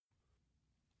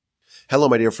Hello,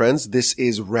 my dear friends. This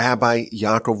is Rabbi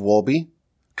Yaakov Wolbe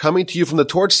coming to you from the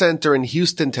Torch Center in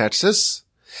Houston, Texas.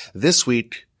 This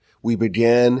week, we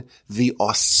began the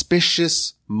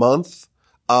auspicious month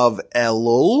of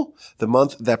Elul, the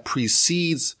month that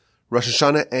precedes Rosh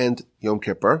Hashanah and Yom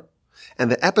Kippur.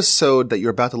 And the episode that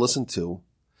you're about to listen to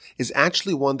is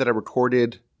actually one that I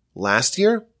recorded last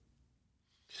year,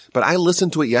 but I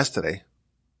listened to it yesterday.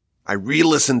 I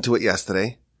re-listened to it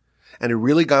yesterday. And it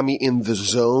really got me in the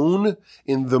zone,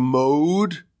 in the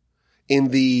mode, in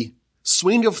the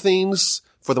swing of things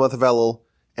for the month of Elul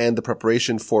and the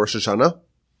preparation for Rosh Hashanah.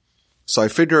 So I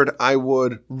figured I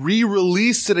would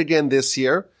re-release it again this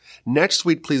year. Next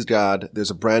week, please God, there's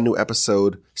a brand new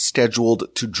episode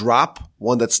scheduled to drop,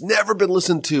 one that's never been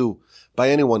listened to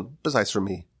by anyone besides for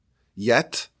me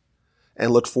yet, and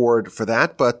look forward for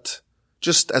that. But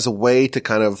just as a way to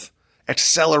kind of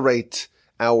accelerate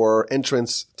our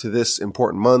entrance to this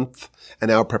important month and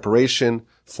our preparation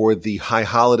for the high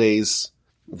holidays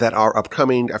that are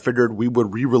upcoming, I figured we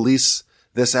would re-release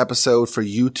this episode for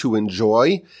you to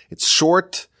enjoy. It's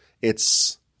short,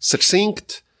 it's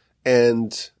succinct,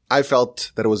 and I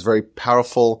felt that it was very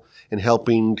powerful in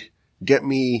helping get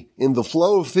me in the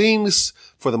flow of things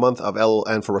for the month of Elul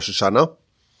and for Rosh Hashanah.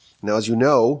 Now, as you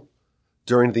know,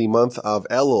 during the month of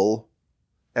Elul,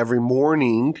 every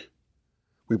morning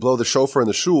we blow the shofar in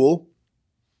the shul.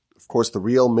 Of course, the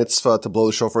real mitzvah to blow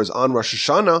the shofar is on Rosh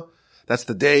Hashanah. That's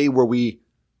the day where we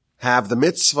have the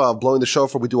mitzvah of blowing the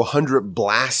shofar. We do 100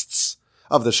 blasts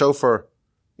of the shofar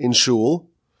in shul.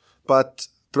 But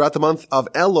throughout the month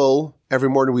of Elul, every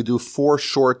morning we do 4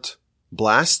 short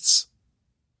blasts.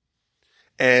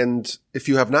 And if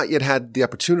you have not yet had the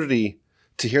opportunity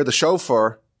to hear the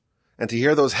shofar and to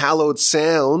hear those hallowed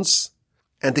sounds,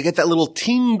 and to get that little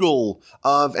tingle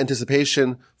of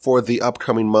anticipation for the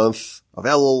upcoming month of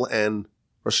Elul and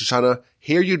Rosh Hashanah,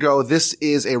 here you go. This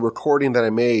is a recording that I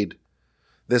made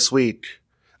this week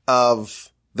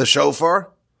of the shofar.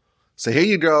 So here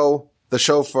you go, the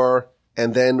shofar,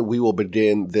 and then we will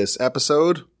begin this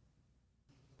episode.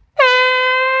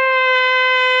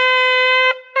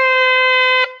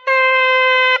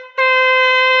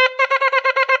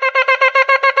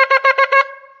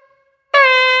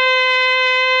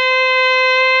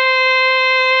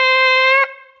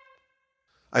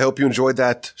 I hope you enjoyed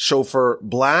that shofar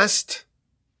blast.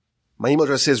 My email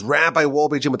address is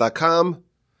rabbiwolbe@gmail.com,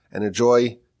 and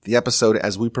enjoy the episode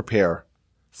as we prepare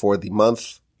for the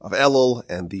month of Elul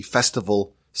and the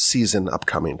festival season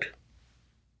upcoming.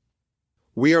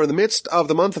 We are in the midst of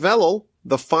the month of Elul,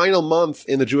 the final month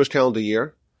in the Jewish calendar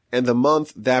year, and the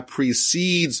month that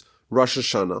precedes Rosh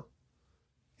Hashanah.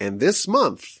 And this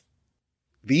month,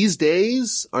 these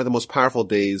days are the most powerful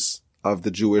days of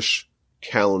the Jewish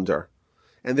calendar.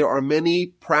 And there are many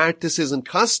practices and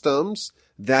customs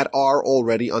that are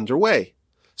already underway.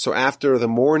 So after the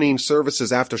morning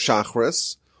services, after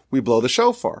Shachris, we blow the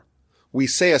shofar. We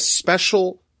say a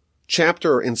special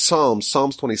chapter in Psalms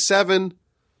 27,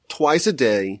 twice a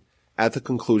day at the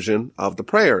conclusion of the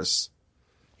prayers.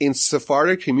 In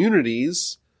Sephardic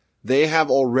communities, they have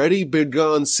already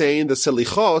begun saying the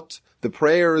Selichot, the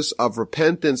prayers of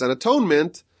repentance and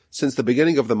atonement, since the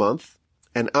beginning of the month.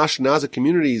 And Ashkenazi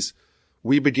communities,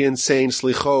 we begin saying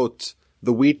Slichot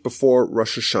the week before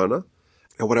Rosh Hashanah.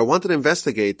 And what I wanted to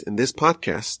investigate in this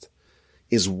podcast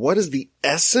is what is the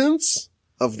essence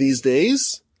of these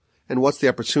days and what's the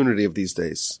opportunity of these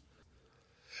days.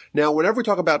 Now, whenever we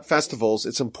talk about festivals,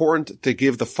 it's important to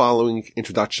give the following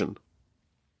introduction.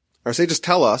 Our sages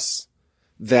tell us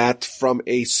that from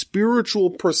a spiritual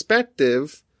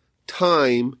perspective,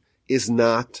 time is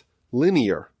not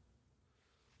linear.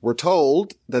 We're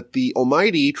told that the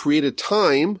Almighty created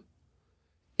time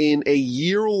in a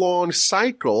year-long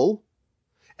cycle,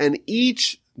 and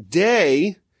each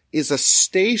day is a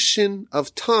station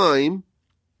of time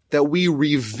that we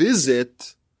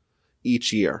revisit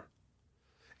each year.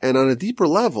 And on a deeper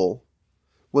level,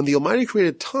 when the Almighty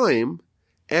created time,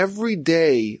 every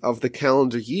day of the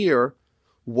calendar year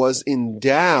was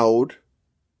endowed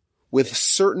with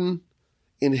certain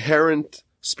inherent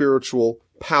spiritual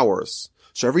powers.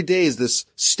 So every day is this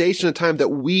station of time that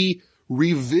we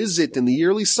revisit in the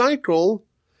yearly cycle,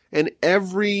 and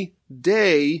every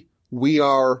day we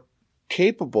are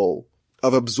capable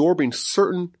of absorbing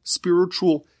certain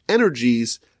spiritual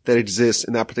energies that exist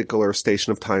in that particular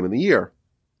station of time in the year.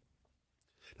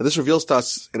 Now, this reveals to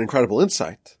us an incredible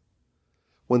insight.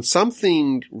 When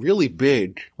something really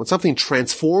big, when something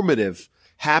transformative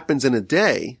happens in a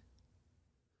day,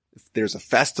 if there's a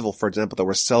festival, for example, that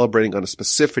we're celebrating on a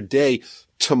specific day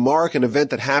to mark an event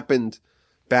that happened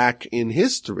back in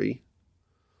history,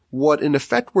 what in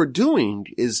effect we're doing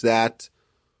is that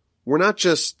we're not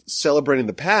just celebrating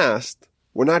the past,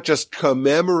 we're not just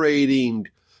commemorating,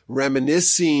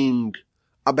 reminiscing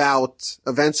about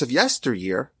events of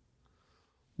yesteryear.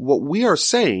 What we are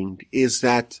saying is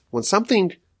that when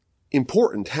something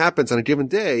important happens on a given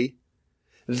day,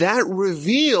 that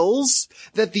reveals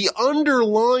that the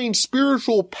underlying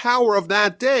spiritual power of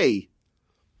that day,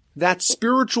 that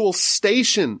spiritual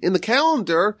station in the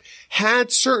calendar,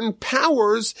 had certain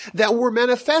powers that were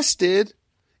manifested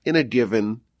in a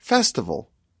given festival.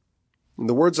 In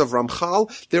the words of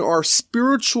Ramchal, there are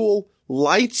spiritual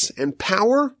lights and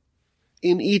power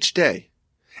in each day.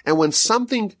 And when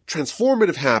something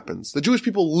transformative happens, the Jewish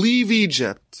people leave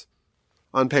Egypt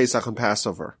on Pesach and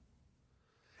Passover.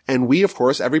 And we, of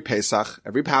course, every Pesach,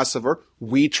 every Passover,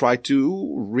 we try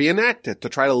to reenact it, to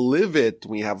try to live it.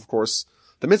 We have, of course,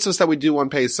 the mitzvahs that we do on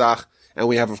Pesach, and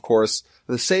we have, of course,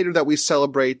 the Seder that we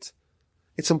celebrate.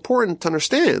 It's important to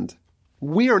understand,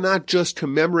 we are not just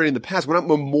commemorating the past. We're not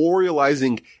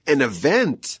memorializing an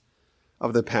event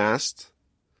of the past,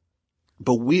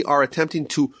 but we are attempting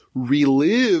to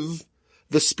relive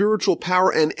the spiritual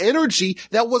power and energy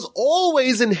that was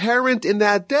always inherent in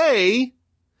that day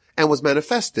and was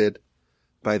manifested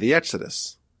by the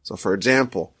Exodus. So, for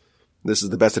example, this is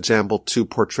the best example to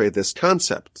portray this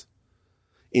concept.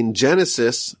 In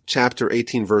Genesis chapter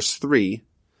 18, verse 3,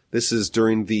 this is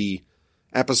during the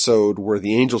episode where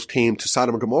the angels came to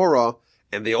Sodom and Gomorrah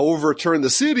and they overturned the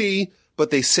city, but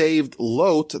they saved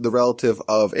Lot, the relative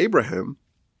of Abraham.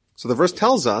 So the verse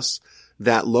tells us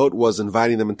that Lot was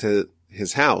inviting them into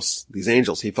his house, these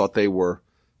angels. He thought they were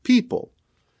people.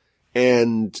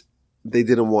 And they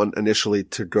didn't want initially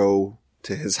to go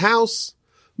to his house,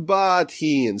 but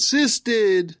he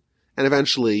insisted, and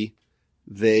eventually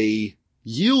they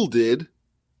yielded,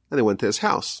 and they went to his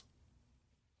house.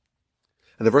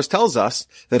 And the verse tells us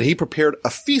that he prepared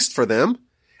a feast for them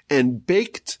and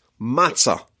baked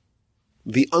matzah,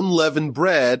 the unleavened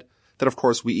bread that, of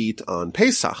course, we eat on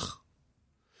Pesach.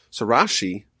 So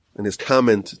Rashi, in his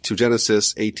comment to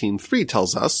Genesis 18:3,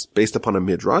 tells us, based upon a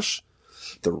midrash,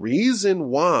 the reason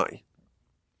why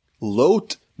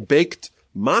Lot baked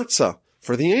matzah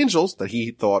for the angels that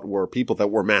he thought were people that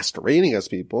were masquerading as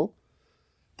people,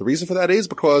 the reason for that is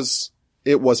because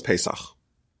it was Pesach.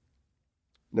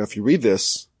 Now, if you read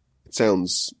this, it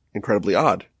sounds incredibly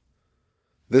odd.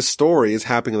 This story is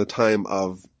happening in the time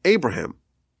of Abraham.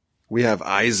 We have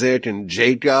Isaac and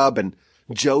Jacob and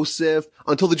Joseph.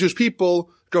 Until the Jewish people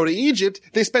go to Egypt,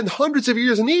 they spend hundreds of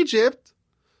years in Egypt.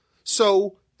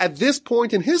 So at this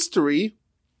point in history,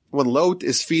 when Lot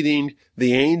is feeding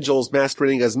the angels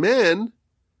masquerading as men,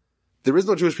 there is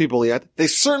no Jewish people yet. They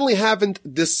certainly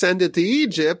haven't descended to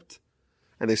Egypt,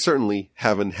 and they certainly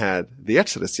haven't had the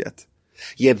Exodus yet.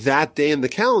 Yet that day in the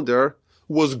calendar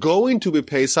was going to be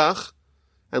Pesach,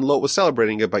 and Lot was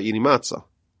celebrating it by eating matzah.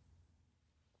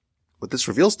 What this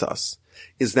reveals to us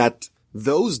is that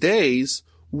those days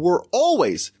were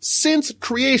always, since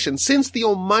creation, since the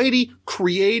Almighty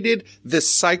created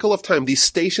this cycle of time, these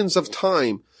stations of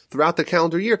time throughout the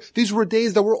calendar year, these were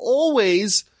days that were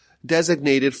always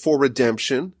designated for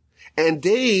redemption, and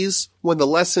days when the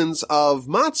lessons of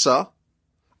matzah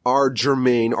are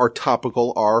germane, are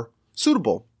topical, are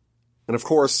suitable. And of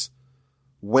course,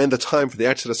 when the time for the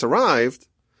Exodus arrived,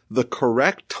 the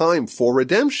correct time for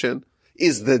redemption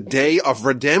is the day of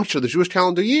redemption of the Jewish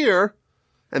calendar year,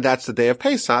 and that's the day of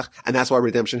Pesach, and that's why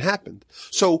redemption happened.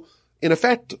 So, in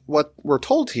effect, what we're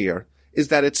told here is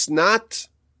that it's not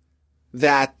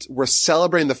that we're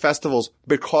celebrating the festivals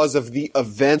because of the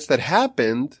events that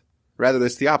happened, rather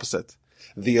it's the opposite.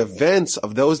 The events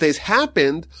of those days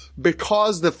happened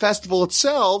because the festival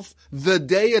itself, the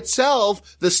day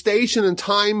itself, the station and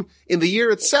time in the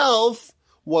year itself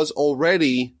was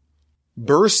already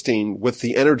bursting with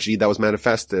the energy that was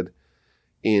manifested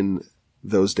in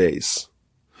those days.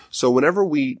 So whenever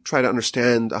we try to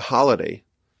understand a holiday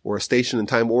or a station in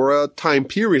time or a time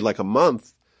period like a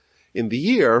month in the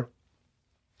year,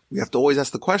 we have to always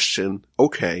ask the question,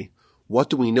 okay, what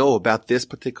do we know about this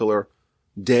particular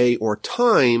day or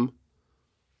time,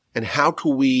 and how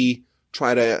can we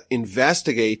try to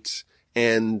investigate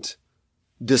and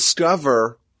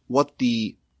discover what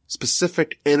the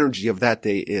specific energy of that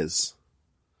day is?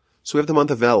 So we have the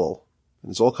month of Elul, and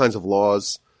there's all kinds of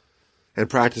laws and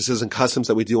practices and customs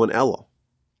that we do on Elul.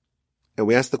 And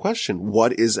we ask the question,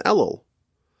 what is Elul?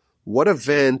 What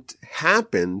event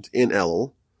happened in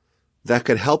Elul that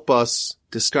could help us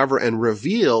discover and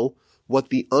reveal what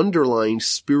the underlying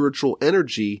spiritual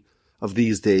energy of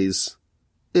these days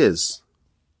is?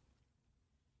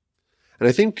 And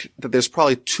I think that there's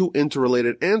probably two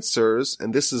interrelated answers,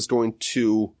 and this is going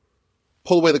to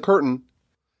pull away the curtain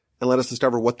and let us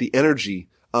discover what the energy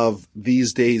of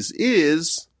these days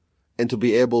is, and to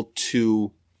be able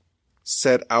to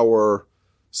set our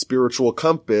spiritual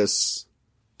compass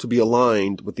to be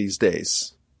aligned with these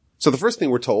days. So the first thing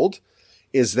we're told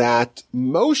is that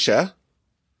Moshe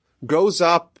goes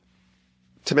up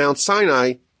to Mount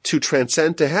Sinai to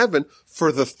transcend to heaven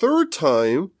for the third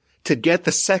time to get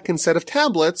the second set of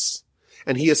tablets,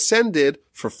 and he ascended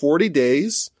for 40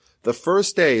 days. The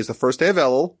first day is the first day of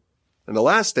Elul, and the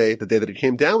last day, the day that he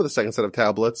came down with the second set of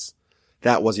tablets,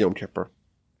 that was Yom Kippur.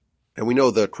 And we know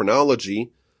the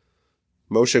chronology.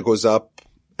 Moshe goes up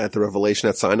at the revelation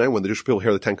at Sinai when the Jewish people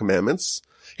hear the Ten Commandments.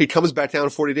 He comes back down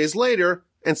 40 days later,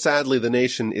 and sadly the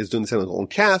nation is doing the same with the golden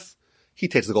calf. He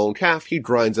takes the golden calf, he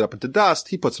grinds it up into dust,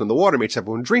 he puts it in the water, makes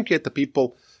everyone drink it. The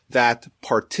people that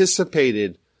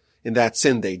participated in that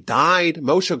sin, they died.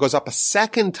 Moshe goes up a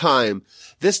second time,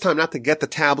 this time not to get the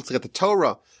tablets, to get the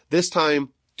Torah, this time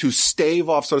to stave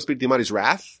off, so to speak, the Almighty's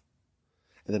wrath.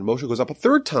 And then Moshe goes up a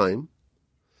third time.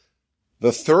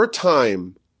 The third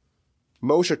time,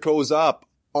 Moshe goes up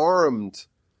armed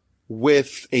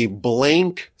with a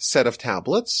blank set of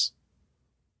tablets.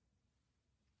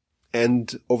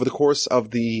 And over the course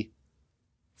of the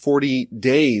 40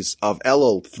 days of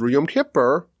Elul through Yom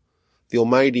Kippur, the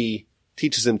Almighty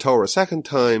teaches him Torah a second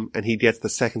time, and he gets the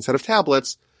second set of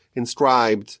tablets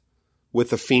inscribed with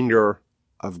the finger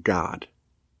of God.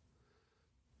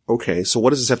 Okay, so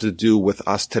what does this have to do with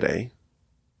us today?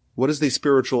 What is the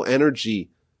spiritual energy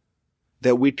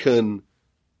that we can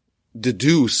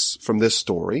deduce from this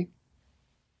story?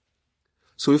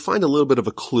 So we find a little bit of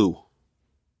a clue.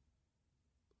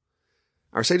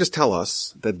 Our sages tell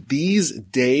us that these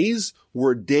days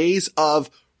were days of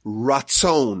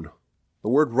ratzon. The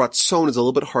word ratzon is a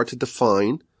little bit hard to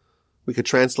define. We could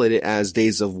translate it as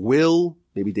days of will,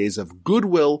 maybe days of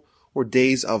goodwill, or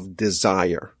days of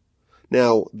desire.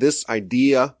 Now, this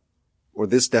idea or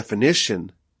this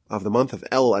definition of the month of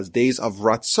Elul as days of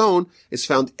ratzon is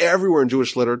found everywhere in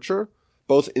Jewish literature,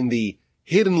 both in the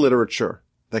hidden literature,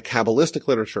 the Kabbalistic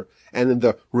literature, and in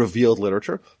the revealed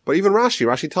literature. But even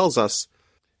Rashi tells us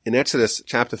in Exodus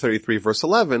chapter 33, verse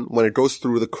 11, when it goes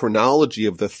through the chronology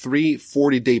of the 3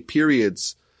 40-day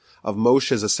periods of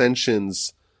Moshe's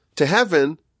ascensions to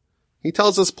heaven, he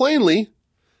tells us plainly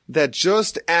that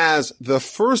just as the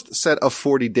first set of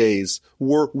 40 days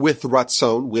were with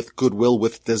ratzon, with goodwill,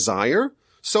 with desire,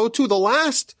 so too the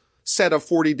last set of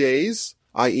 40 days,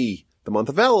 i.e. the month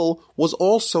of Elul, was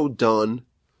also done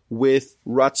with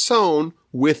ratzon,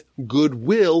 with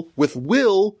goodwill,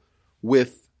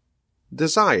 with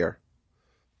desire.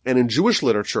 And in Jewish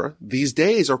literature, these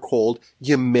days are called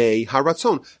Yemei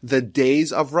HaRatzon, the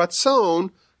days of ratzon,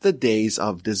 the days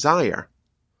of desire.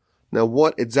 Now,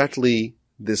 what exactly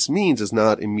this means is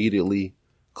not immediately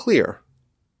clear.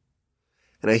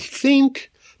 And I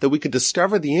think that we could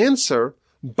discover the answer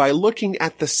by looking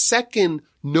at the second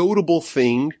notable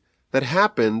thing that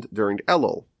happened during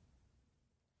Elul.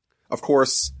 Of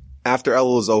course, after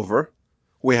Elul is over,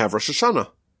 we have Rosh Hashanah.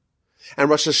 And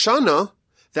Rosh Hashanah,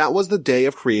 that was the day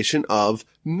of creation of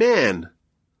man.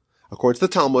 According to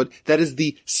the Talmud, that is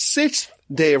the 6th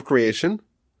day of creation.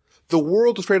 The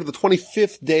world was created the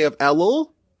 25th day of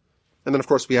Elul. And then, of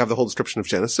course, we have the whole description of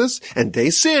Genesis. And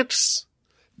day 6,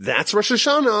 that's Rosh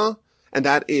Hashanah. And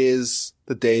that is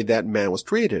the day that man was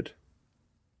created.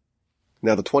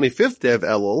 Now, the 25th day of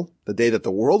Elul, the day that the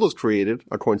world was created,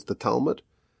 according to the Talmud,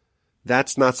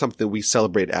 that's not something we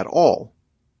celebrate at all.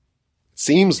 It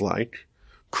seems like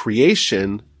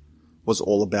creation was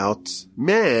all about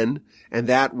man, and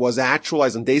that was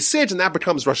actualized on day 6, and that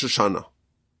becomes Rosh Hashanah.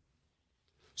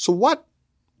 So what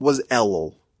was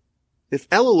Elul? If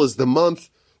Elul is the month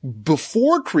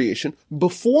before creation,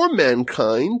 before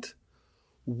mankind,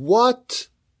 what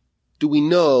do we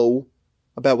know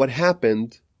about what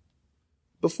happened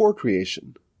before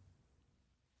creation?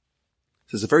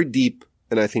 This is a very deep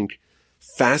and I think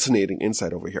fascinating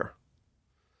insight over here.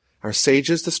 Our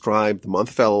sages describe the month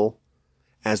of Elul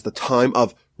as the time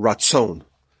of ratzon,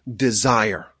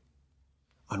 desire.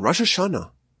 On Rosh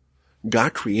Hashanah,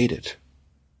 God created.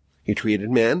 He created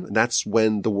man, and that's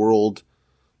when the world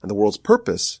and the world's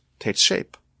purpose takes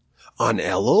shape. On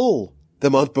Elul, the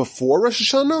month before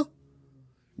Rosh Hashanah,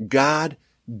 God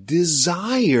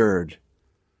desired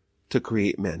to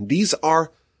create man. These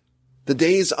are the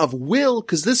days of will,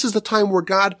 because this is the time where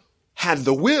God had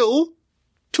the will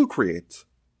to create.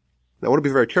 Now, I want to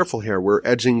be very careful here. We're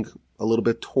edging a little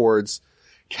bit towards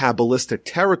Kabbalistic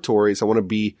territories. I want to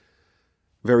be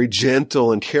very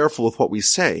gentle and careful with what we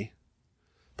say.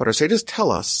 But our sages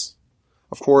tell us,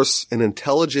 of course, an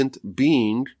intelligent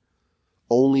being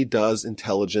only does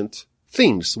intelligent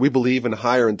things. We believe in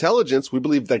higher intelligence. We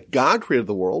believe that God created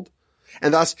the world.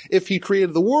 And thus, if he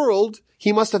created the world,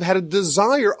 he must have had a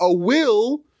desire, a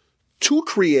will to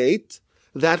create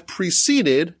that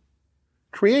preceded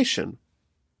creation.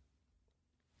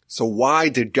 So why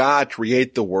did God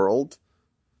create the world?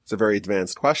 It's a very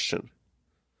advanced question.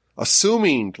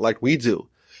 Assuming, like we do,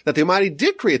 that the Almighty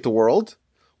did create the world,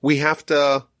 we have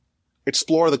to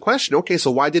explore the question, okay,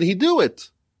 so why did he do it?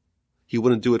 He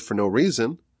wouldn't do it for no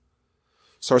reason.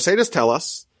 So our sages tell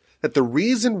us that the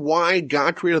reason why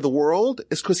God created the world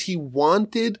is because he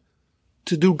wanted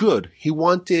to do good. He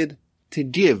wanted to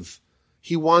give.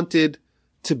 He wanted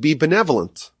to be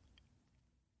benevolent.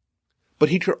 But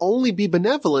he could only be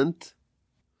benevolent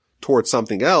towards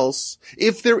something else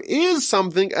if there is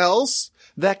something else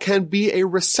that can be a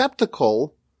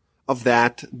receptacle of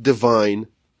that divine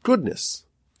goodness.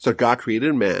 So God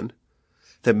created man,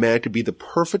 that man could be the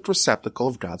perfect receptacle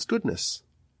of God's goodness.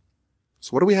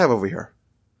 So what do we have over here?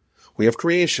 We have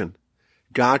creation.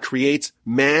 God creates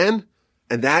man,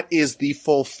 and that is the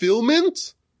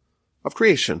fulfillment of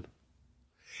creation.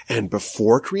 And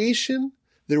before creation,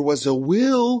 there was a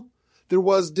will, there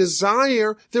was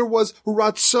desire, there was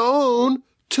ratzon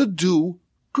to do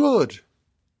good.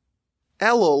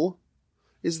 Elul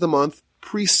is the month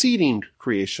preceding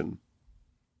creation.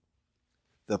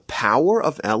 The power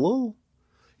of Elul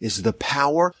is the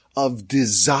power of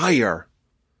desire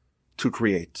to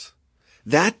create.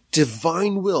 That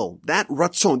divine will, that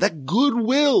ratzon, that good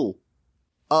will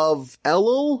of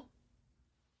Elul,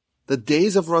 the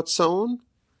days of ratzon,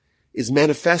 is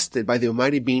manifested by the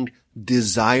Almighty being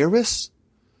desirous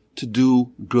to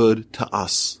do good to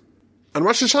us. On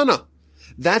Rosh Hashanah,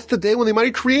 that's the day when the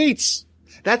Almighty creates.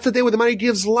 That's the day when the Almighty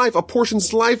gives life,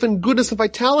 apportions life and goodness and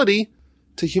vitality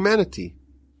to humanity.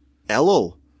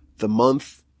 Elul, the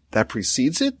month that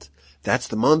precedes it, that's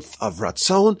the month of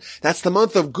Ratzon. That's the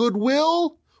month of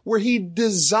goodwill, where he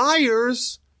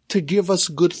desires to give us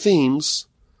good things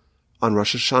on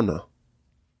Rosh Hashanah.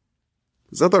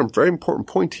 There's another very important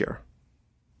point here.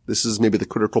 This is maybe the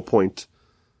critical point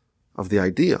of the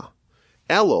idea.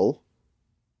 Elul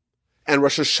and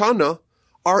Rosh Hashanah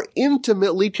are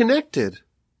intimately connected.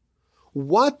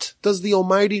 What does the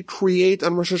Almighty create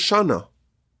on Rosh Hashanah?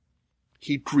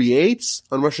 He creates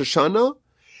on Rosh Hashanah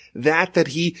that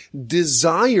he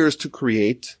desires to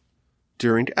create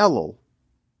during Elul.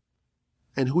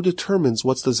 And who determines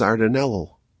what's desired in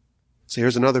Elul? So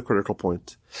here's another critical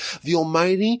point. The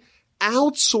Almighty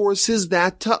outsources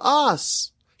that to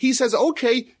us. He says,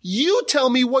 okay, you tell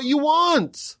me what you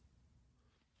want,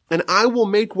 and I will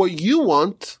make what you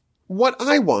want what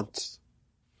I want.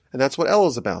 And that's what Elul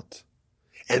is about.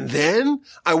 And then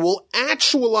I will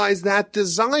actualize that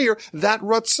desire, that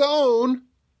ratzon,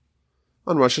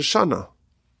 on Rosh Hashanah.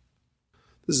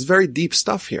 This is very deep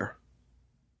stuff here.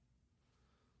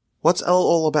 What's Elul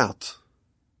all about?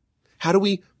 How do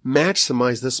we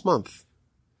maximize this month?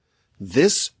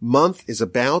 This month is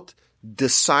about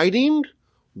deciding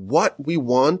what we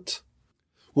want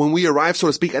when we arrive, so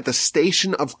to speak, at the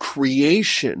station of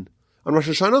creation on Rosh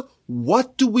Hashanah.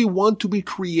 What do we want to be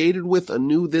created with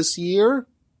anew this year?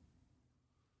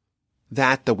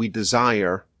 That we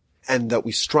desire and that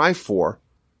we strive for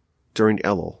during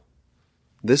Elul.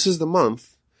 This is the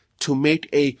month to make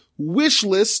a wish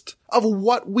list of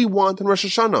what we want in Rosh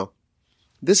Hashanah.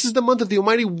 This is the month that the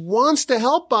Almighty wants to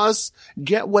help us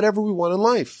get whatever we want in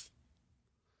life.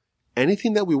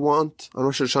 Anything that we want on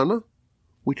Rosh Hashanah,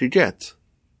 we could get,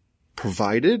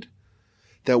 provided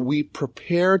that we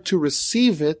prepare to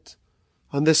receive it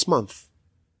on this month.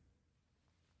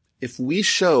 If we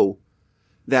show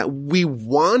that we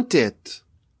want it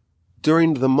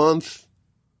during the month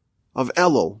of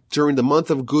Elul, during the month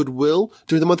of goodwill,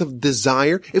 during the month of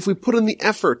desire, if we put in the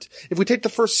effort, if we take the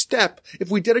first step, if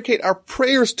we dedicate our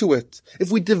prayers to it,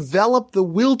 if we develop the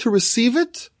will to receive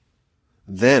it,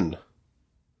 then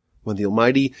when the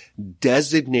Almighty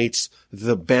designates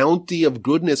the bounty of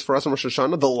goodness for us on Rosh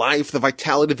Hashanah, the life, the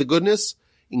vitality, the goodness,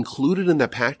 included in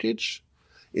that package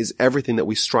is everything that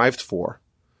we strived for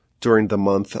during the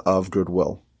month of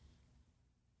goodwill.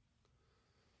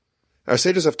 Our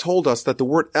sages have told us that the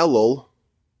word Elul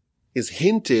is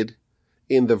hinted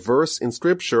in the verse in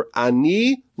scripture,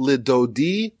 Ani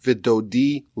lidodi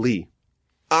vidodi li.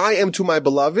 I am to my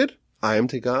beloved, I am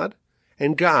to God,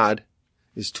 and God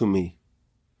is to me.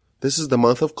 This is the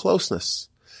month of closeness.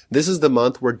 This is the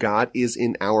month where God is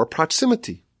in our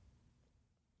proximity.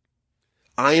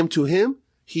 I am to him,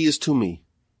 he is to me.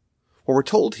 What we're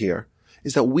told here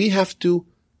is that we have to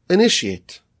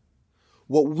initiate.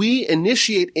 What we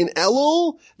initiate in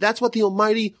Elul, that's what the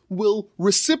Almighty will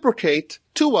reciprocate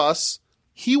to us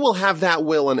He will have that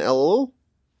will on Elul,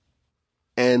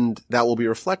 and that will be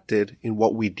reflected in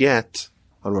what we get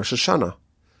on Rosh Hashanah.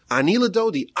 Ani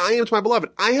l'dodi, I am to my beloved.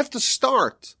 I have to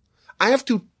start. I have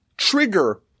to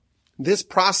trigger this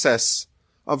process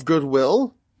of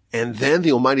goodwill. And then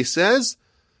the Almighty says,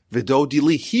 V'dodi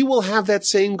li, He will have that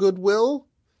same goodwill,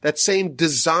 that same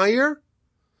desire.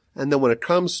 And then when it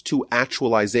comes to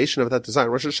actualization of that desire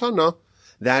in Rosh Hashanah,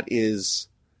 that is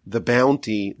the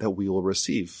bounty that we will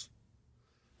receive.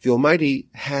 The Almighty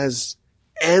has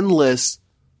endless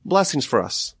blessings for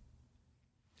us.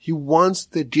 He wants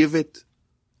to give it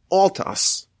all to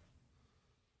us,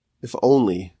 if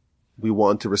only we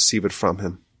want to receive it from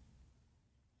Him.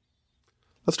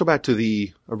 Let's go back to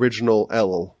the original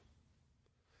Elul.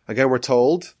 Again, we're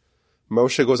told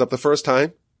Moshe goes up the first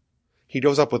time. He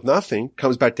goes up with nothing,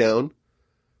 comes back down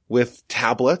with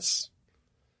tablets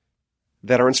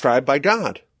that are inscribed by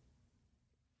God.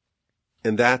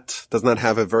 And that does not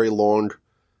have a very long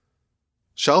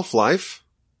shelf life,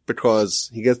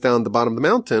 because he gets down the bottom of the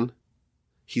mountain.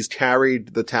 He's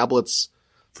carried the tablets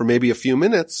for maybe a few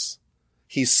minutes.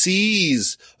 He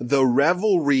sees the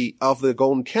revelry of the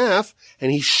golden calf,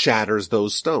 and he shatters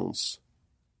those stones.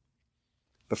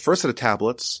 The first set of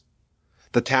tablets,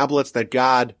 the tablets that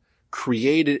God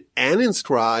created and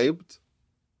inscribed,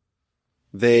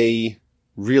 they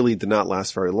really did not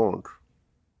last very long.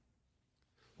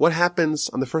 What happens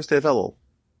on the first day of Elul?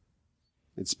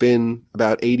 It's been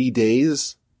about 80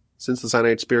 days since the Sinai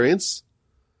experience.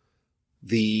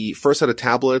 The first set of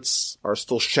tablets are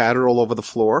still shattered all over the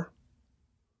floor.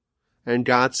 And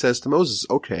God says to Moses,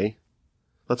 okay,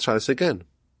 let's try this again.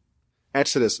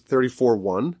 Exodus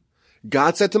 34:1.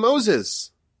 God said to Moses,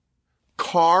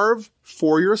 carve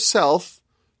for yourself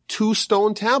 2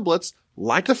 stone tablets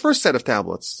like the first set of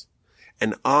tablets,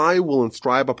 and I will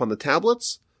inscribe upon the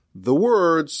tablets the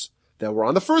words that were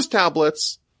on the first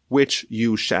tablets, which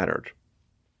you shattered.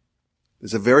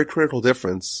 There's a very critical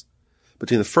difference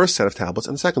between the first set of tablets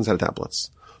and the second set of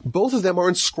tablets. Both of them are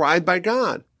inscribed by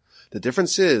God. The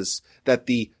difference is that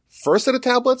the first set of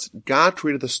tablets, God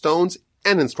created the stones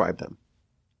and inscribed them.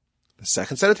 The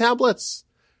second set of tablets,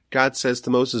 God says to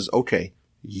Moses, okay,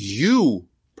 you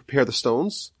prepare the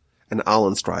stones and I'll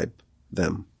inscribe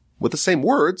them with the same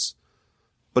words,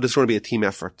 but it's going to be a team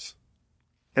effort.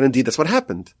 And indeed, that's what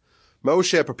happened.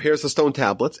 Moshe prepares the stone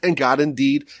tablets, and God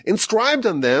indeed inscribed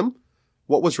on them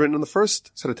what was written on the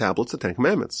first set of tablets, the 10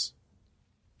 Commandments.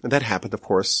 And that happened, of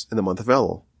course, in the month of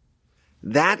Elul.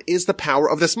 That is the power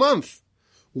of this month.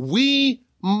 We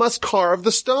must carve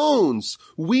the stones.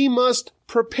 We must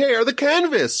prepare the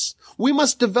canvas. We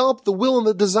must develop the will and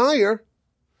the desire.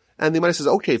 And the Almighty says,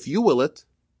 okay, if you will it,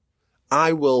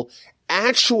 I will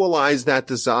actualize that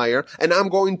desire, and I'm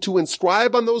going to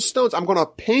inscribe on those stones. I'm going to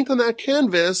paint on that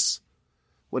canvas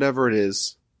whatever it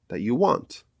is that you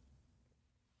want.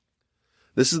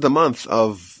 This is the month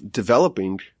of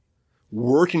developing,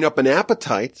 working up an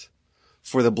appetite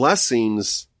for the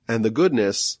blessings and the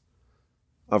goodness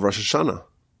of Rosh Hashanah.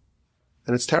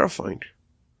 And it's terrifying.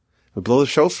 We blow the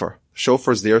shofar. The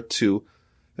shofar is there to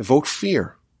evoke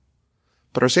fear.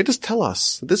 But our sages tell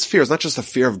us that this fear is not just a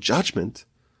fear of judgment.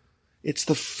 It's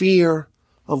the fear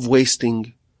of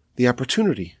wasting the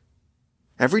opportunity.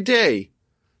 Every day,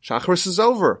 Shacharis is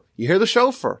over. You hear the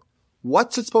shofar.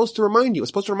 What's it supposed to remind you? It's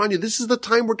supposed to remind you this is the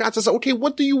time where God says, okay,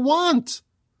 what do you want?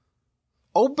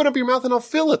 Open up your mouth and I'll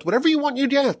fill it. Whatever you want, you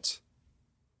get.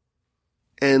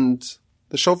 And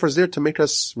the shofar is there to make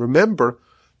us remember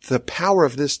the power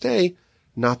of this day,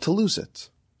 not to lose it.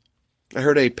 I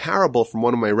heard a parable from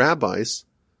one of my rabbis.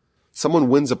 Someone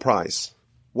wins a prize.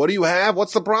 What do you have?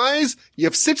 What's the prize? You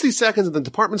have 60 seconds in the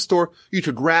department store. You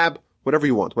could grab whatever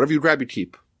you want. Whatever you grab, you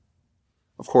keep.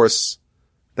 Of course,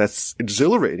 that's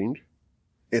exhilarating.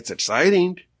 It's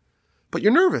exciting. But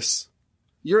you're nervous.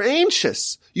 You're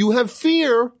anxious. You have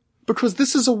fear because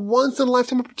this is a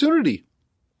once-in-a-lifetime opportunity.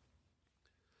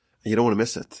 And you don't want to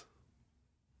miss it.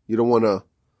 You don't want to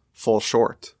fall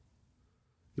short.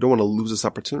 You don't want to lose this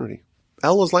opportunity.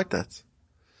 Elul is like that.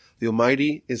 The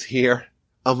Almighty is here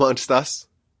amongst us.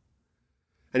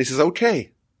 And He says,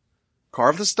 okay,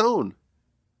 carve the stone.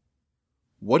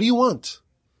 What do you want?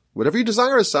 Whatever you're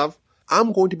desirous of,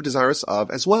 I'm going to be desirous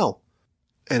of as well.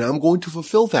 And I'm going to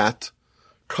fulfill that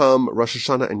come Rosh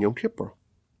Hashanah and Yom Kippur.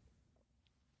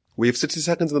 We have 60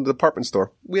 seconds in the department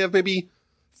store. We have maybe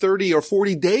 30 or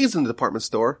 40 days in the department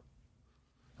store.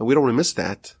 And we don't want to miss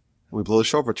that. And we blow the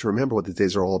shofar to remember what the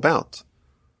days are all about.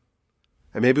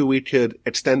 And maybe we could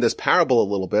extend this parable a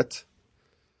little bit.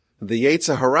 The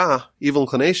Yetzer Hara, evil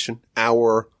inclination,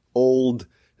 our old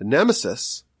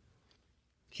nemesis,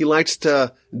 he likes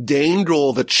to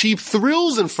dangle the cheap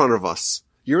thrills in front of us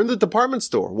You're in the department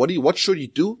store. What should you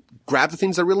do? Grab the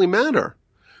things that really matter.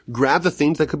 Grab the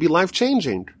things that could be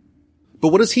life-changing. But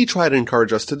what does he try to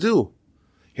encourage us to do?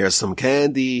 Here's some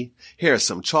candy. Here's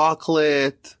some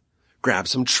chocolate. Grab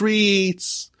some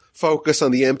treats. Focus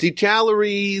on the empty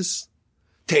calories.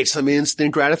 Take some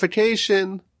instant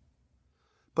gratification.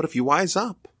 But if you wise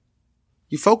up,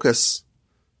 you focus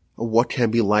on what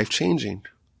can be life-changing.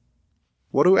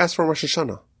 What do we ask for in Rosh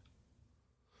Hashanah?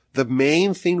 The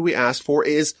main thing we ask for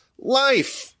is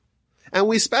life. And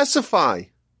we specify.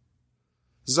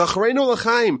 Zachrenu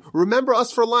l'chaim. Remember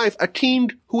us for life. A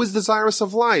king who is desirous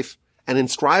of life. And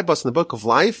inscribe us in the book of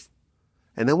life.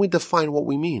 And then we define what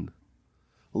we mean.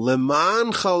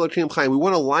 Leman chalakim chaim. We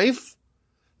want a life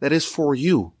that is for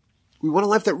you. We want a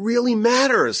life that really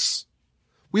matters.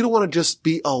 We don't want to just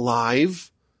be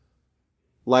alive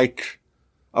like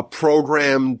a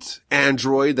programmed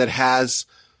android that has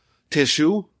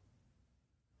tissue.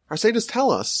 Our sages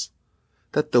tell us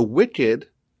that the wicked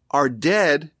are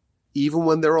dead even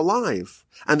when they're alive,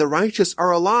 and the righteous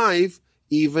are alive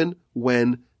even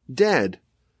when dead.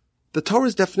 The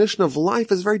Torah's definition of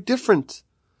life is very different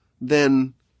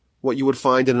than what you would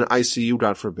find in an ICU,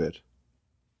 God forbid.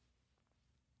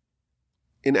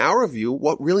 In our view,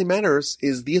 what really matters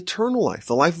is the eternal life,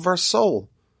 the life of our soul.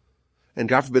 And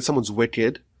God forbid someone's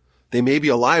wicked. They may be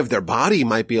alive, their body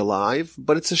might be alive,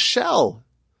 but it's a shell.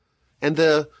 And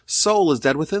the soul is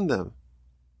dead within them.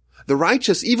 The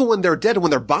righteous, even when they're dead,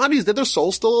 when their body's dead, their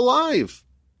soul's still alive.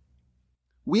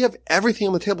 We have everything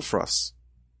on the table for us.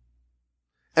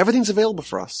 Everything's available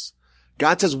for us.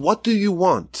 God says, what do you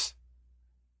want?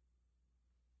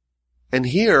 And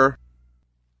here,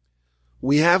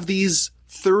 we have these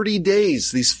 30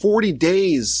 days, these 40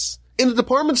 days in the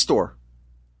department store.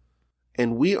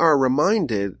 And we are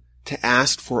reminded to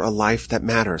ask for a life that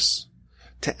matters.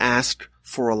 To ask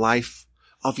for a life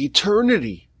of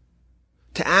eternity.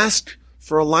 To ask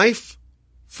for a life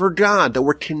for God, that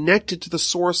we're connected to the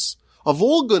source of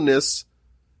all goodness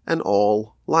and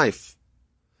all life.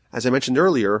 As I mentioned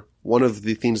earlier, one of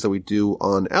the things that we do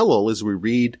on Elul is we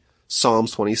read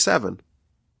Psalms 27.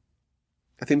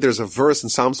 I think there's a verse in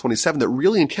Psalms 27 that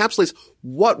really encapsulates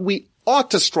what we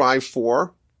ought to strive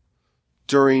for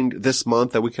during this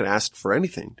month that we could ask for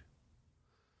anything.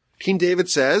 King David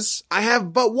says, I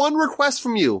have but one request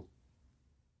from you.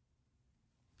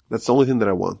 That's the only thing that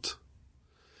I want.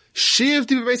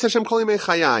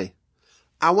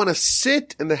 I want to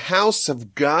sit in the house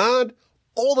of God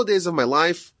all the days of my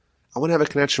life. I want to have a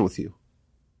connection with you.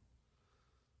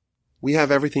 We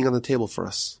have everything on the table for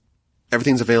us.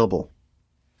 Everything's available.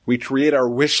 We create our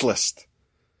wish list.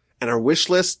 And our wish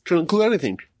list can include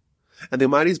anything. And the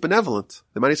Almighty is benevolent.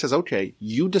 The Almighty says, okay,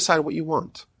 you decide what you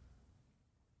want.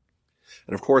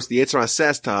 And of course, the Yetzer Hara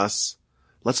says to us,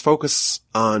 let's focus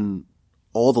on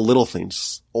all the little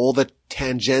things, all the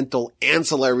tangential,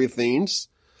 ancillary things,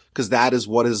 because that is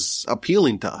what is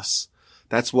appealing to us.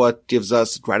 That's what gives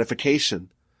us gratification.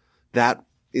 That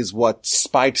is what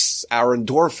spikes our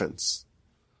endorphins.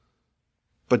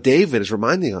 But David is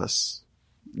reminding us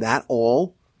that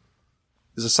all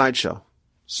is a sideshow.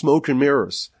 Smoke and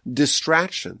mirrors,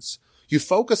 distractions. You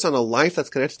focus on a life that's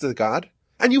connected to God,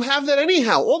 and you have that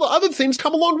anyhow. All the other things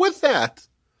come along with that.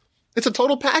 It's a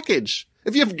total package.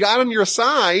 If you have God on your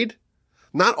side,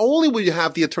 not only will you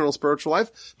have the eternal spiritual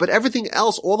life, but everything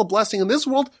else, all the blessing in this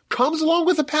world, comes along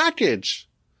with the package.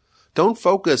 Don't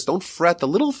focus, don't fret the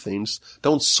little things,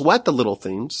 don't sweat the little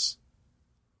things,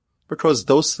 because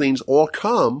those things all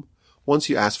come once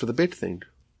you ask for the big thing.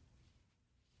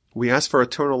 We ask for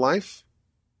eternal life.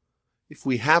 If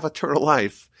we have eternal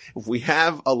life, if we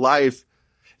have a life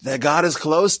that God is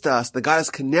close to us, that God is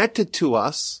connected to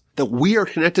us, that we are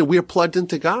connected, we are plugged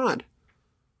into God,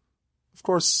 of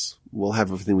course, we'll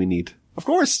have everything we need. Of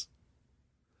course.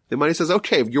 The Almighty says,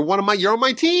 okay, you're on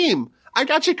my team. I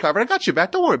got you covered. I got you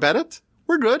back. Don't worry about it.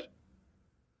 We're good.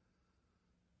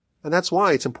 And that's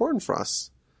why it's important for us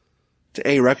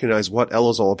to recognize what Elul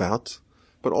is all about,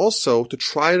 but also to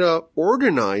try to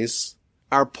organize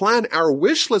our plan, our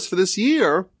wish list for this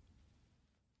year,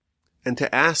 and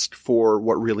to ask for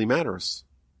what really matters.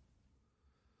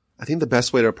 I think the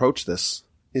best way to approach this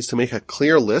is to make a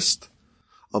clear list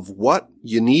of what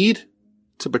you need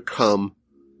to become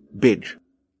big.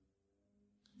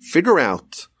 Figure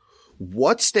out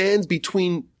what stands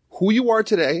between who you are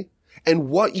today and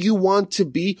what you want to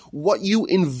be, what you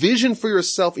envision for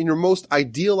yourself in your most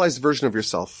idealized version of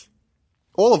yourself.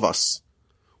 All of us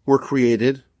were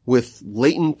created with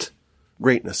latent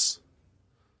greatness.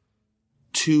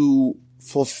 To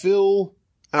fulfill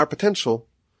our potential,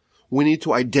 we need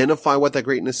to identify what that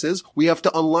greatness is. We have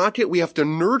to unlock it, we have to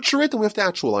nurture it, and we have to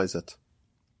actualize it.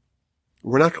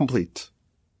 We're not complete.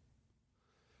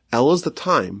 Elul is the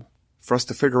time for us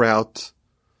to figure out,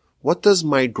 what does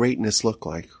my greatness look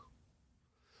like?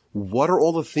 What are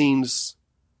all the things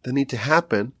that need to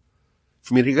happen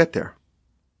for me to get there?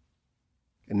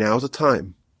 And now is the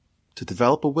time to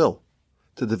develop a will,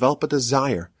 to develop a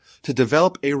desire, to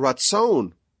develop a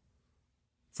ratzon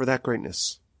for that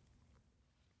greatness.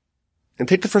 And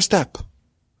take the first step.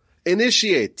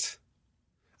 Initiate.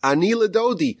 Ani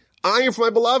ledodi. I am for my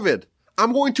beloved.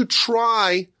 I'm going to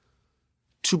try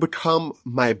to become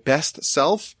my best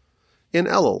self in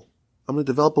Elul. I'm going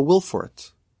to develop a will for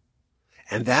it.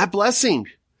 And that blessing,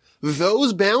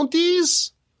 those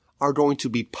bounties are going to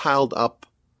be piled up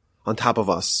on top of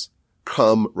us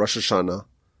come Rosh Hashanah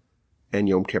and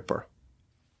Yom Kippur.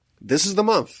 This is the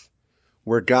month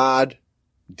where God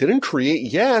didn't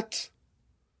create yet,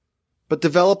 but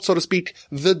developed, so to speak,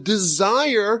 the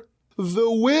desire,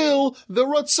 the will, the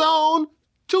ratzon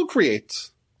to create.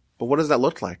 But what does that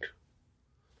look like?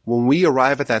 When we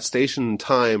arrive at that station in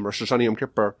time, Rosh Hashanah Yom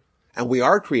Kippur, and we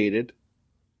are created,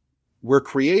 we're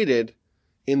created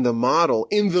in the model,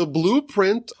 in the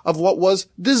blueprint of what was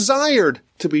desired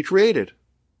to be created.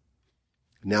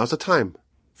 Now's the time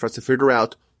for us to figure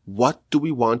out, what do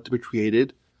we want to be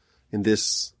created in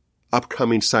this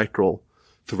upcoming cycle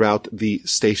throughout the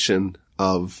station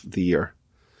of the year.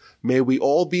 May we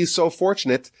all be so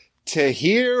fortunate to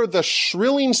hear the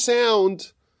shrilling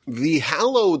sound, the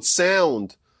hallowed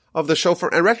sound of the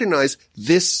shofar, and recognize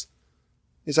this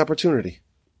is opportunity.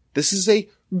 This is a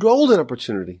golden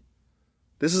opportunity.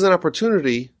 This is an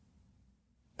opportunity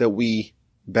that we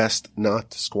best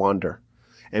not squander.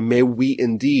 And may we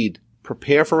indeed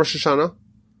prepare for Rosh Hashanah,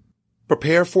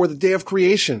 prepare for the day of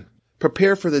creation,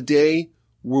 prepare for the day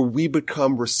where we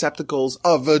become receptacles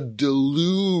of a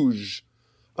deluge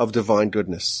of divine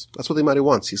goodness. That's what the Almighty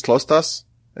wants. He's close to us,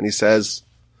 and he says,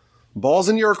 ball's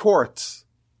in your court.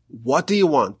 What do you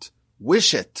want?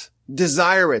 Wish it.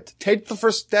 Desire it. Take the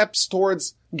first steps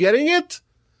towards getting it,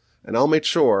 and I'll make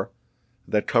sure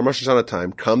that come Rosh Hashanah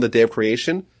time, come the day of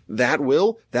creation, that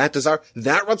will, that desire,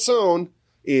 that ratzon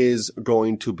is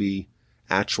going to be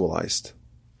actualized.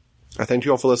 I thank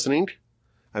you all for listening.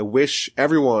 I wish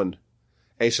everyone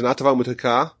a Shana Tova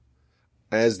Mutaka,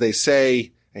 as they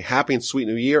say, a happy and sweet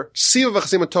new year. Siva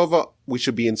v'chasima tova, we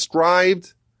should be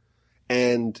inscribed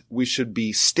and we should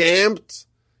be stamped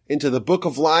into the book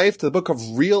of life, to the book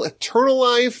of real eternal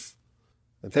life.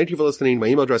 And thank you for listening. My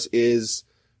email address is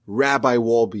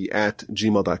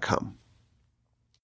rabbiwolbe@gmail.com.